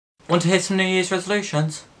Want to hear some New Year's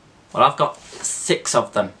resolutions? Well, I've got 6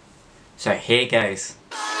 of them. So here goes.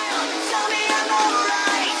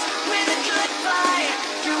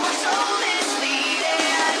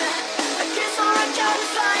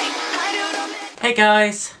 Hey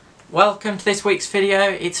guys, welcome to this week's video.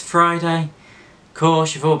 It's Friday. Of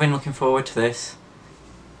course, you've all been looking forward to this.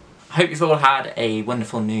 I hope you've all had a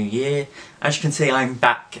wonderful new year. As you can see, I'm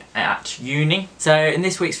back at uni. So in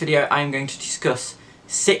this week's video, I'm going to discuss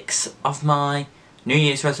 6 of my New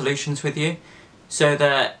Year's resolutions with you, so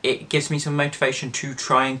that it gives me some motivation to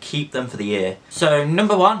try and keep them for the year. So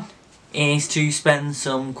number 1 is to spend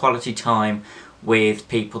some quality time with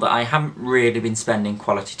people that I haven't really been spending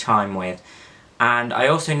quality time with. And I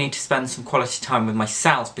also need to spend some quality time with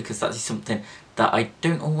myself, because that is something that I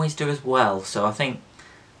don't always do as well. So I think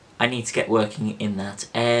I need to get working in that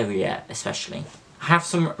area especially. I have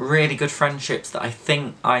some really good friendships that I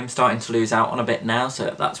think I'm starting to lose out on a bit now,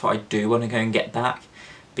 so that's what I do want to go and get back,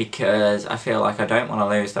 because I feel like I don't want to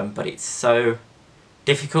lose them, but it's so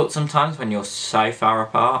difficult sometimes when you're so far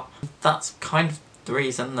apart. That's kind of the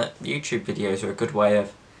reason that YouTube videos are a good way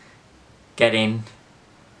of getting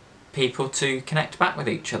people to connect back with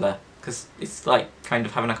each other, because it's like kind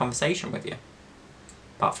of having a conversation with you,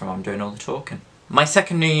 apart from I'm doing all the talking. My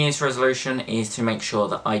second New Year's resolution is to make sure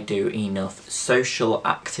that I do enough social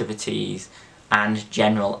activities and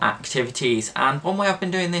general activities, and one way I've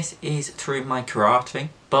been doing this is through my karate,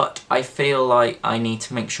 but I feel like I need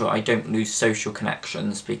to make sure I don't lose social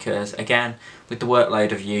connections, because again, with the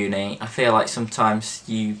workload of uni, I feel like sometimes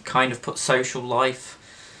you kind of put social life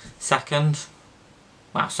second.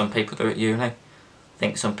 Well, some people do at uni. I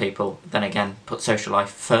think some people, then again, put social life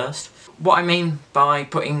first. What I mean by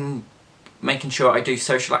making sure I do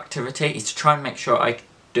social activity is to try and make sure I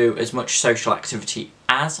do as much social activity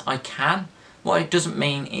as I can. What it doesn't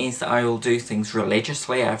mean is that I will do things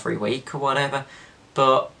religiously every week or whatever,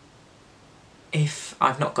 but if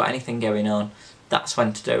I've not got anything going on, that's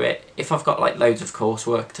when to do it. If I've got like loads of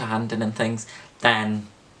coursework to hand in and things, then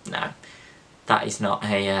no, that is not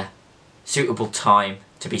a suitable time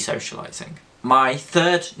to be socialising. My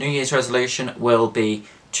third New Year's resolution will be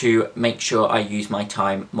to make sure I use my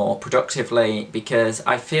time more productively, because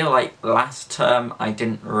I feel like last term I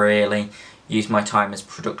didn't really use my time as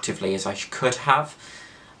productively as I could have.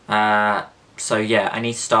 So yeah, I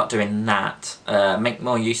need to start doing that. Make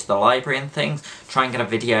more use of the library and things, try and get a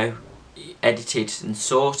video edited and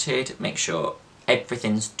sorted, make sure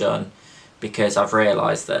everything's done, because I've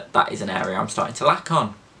realised that that is an area I'm starting to lack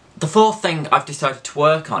on. The fourth thing I've decided to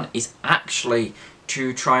work on is actually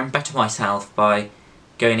to try and better myself by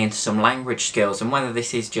going into some language skills, and whether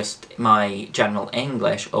this is just my general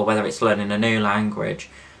English or whether it's learning a new language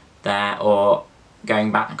there or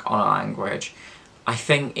going back on a language, I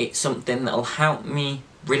think it's something that'll help me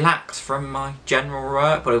relax from my general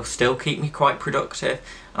work, but it'll still keep me quite productive.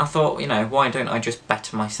 And I thought, you know, why don't I just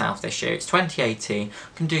better myself this year? It's 2018,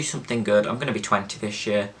 I can do something good. I'm going to be 20 this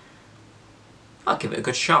year. I'll give it a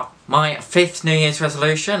good shot. My fifth New Year's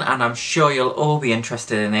resolution, and I'm sure you'll all be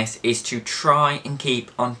interested in this, is to try and keep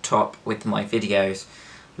on top with my videos.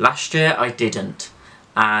 Last year I didn't,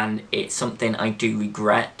 and it's something I do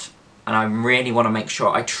regret, and I really want to make sure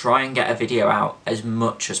I try and get a video out as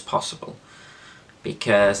much as possible,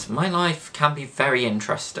 because my life can be very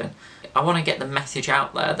interesting. I want to get the message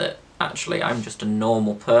out there that actually I'm just a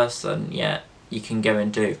normal person, yet you can go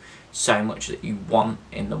and do so much that you want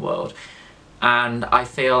in the world. And I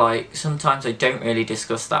feel like sometimes I don't really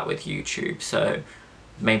discuss that with YouTube, so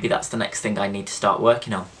maybe that's the next thing I need to start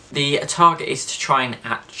working on. The target is to try and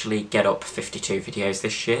actually get up 52 videos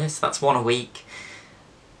this year, so that's 1 a week.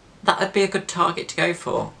 That would be a good target to go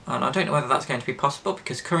for, and I don't know whether that's going to be possible,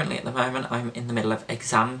 because currently at the moment I'm in the middle of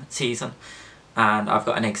exam season, and I've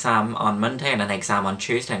got an exam on Monday and an exam on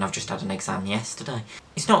Tuesday, and I've just had an exam yesterday.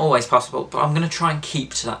 It's not always possible, but I'm going to try and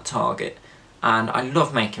keep to that target. And I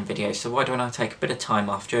love making videos, so why don't I take a bit of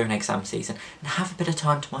time off during exam season and have a bit of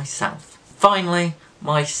time to myself. Finally,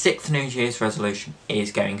 my 6th New Year's resolution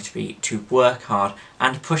is going to be to work hard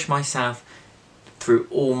and push myself through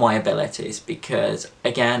all my abilities, because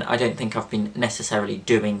again, I don't think I've been necessarily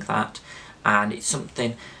doing that, and it's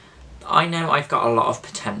something I know I've got a lot of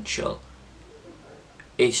potential.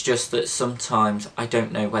 It's just that sometimes I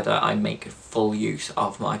don't know whether I make full use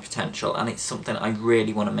of my potential, and it's something I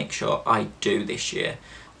really want to make sure I do this year.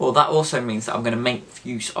 Well, that also means that I'm going to make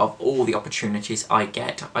use of all the opportunities I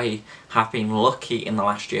get. I have been lucky in the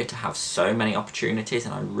last year to have so many opportunities,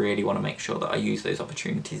 and I really want to make sure that I use those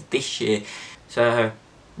opportunities this year. So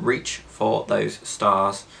reach for those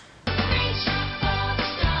stars.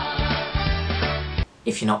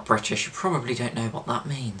 If you're not British, you probably don't know what that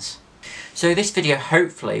means. So this video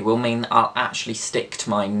hopefully will mean that I'll actually stick to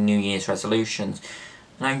my New Year's resolutions,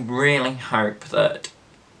 and I really hope that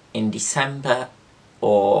in December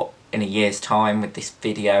or in a year's time with this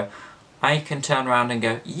video I can turn around and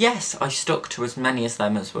go, yes, I stuck to as many of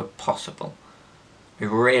them as were possible. I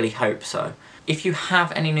really hope so. If you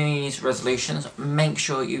have any New Year's resolutions, make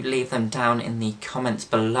sure you leave them down in the comments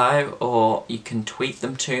below, or you can tweet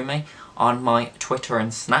them to me on my Twitter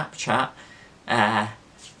and Snapchat,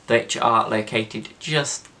 which are located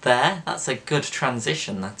just there. That's a good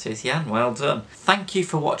transition, that is, Jan, well done. Thank you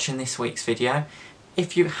for watching this week's video.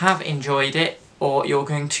 If you have enjoyed it, or you're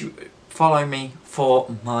going to follow me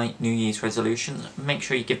for my New Year's resolutions, make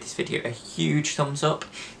sure you give this video a huge thumbs up.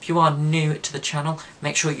 If you are new to the channel,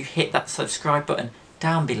 make sure you hit that subscribe button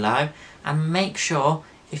down below, and make sure,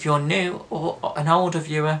 if you're new or an older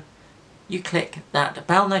viewer, you click that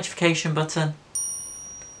bell notification button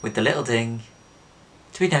with the little ding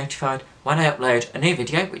to be notified when I upload a new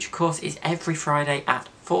video, which of course is every Friday at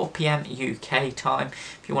 4 PM UK time.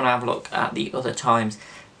 If you want to have a look at the other times,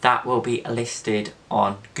 that will be listed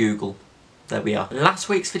on Google. There we are. Last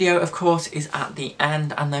week's video, of course, is at the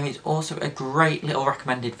end, and there is also a great little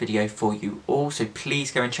recommended video for you all, so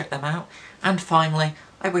please go and check them out. And finally,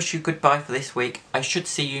 I wish you goodbye for this week. I should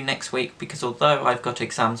see you next week, because although I've got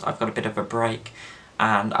exams, I've got a bit of a break,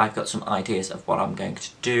 and I've got some ideas of what I'm going to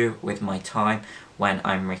do with my time when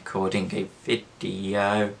I'm recording a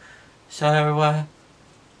video. So,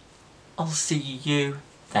 I'll see you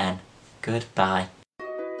then. Goodbye.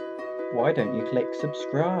 Why don't you click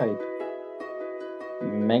subscribe?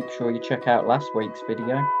 Make sure you check out last week's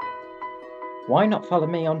video. Why not follow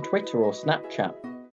me on Twitter or Snapchat?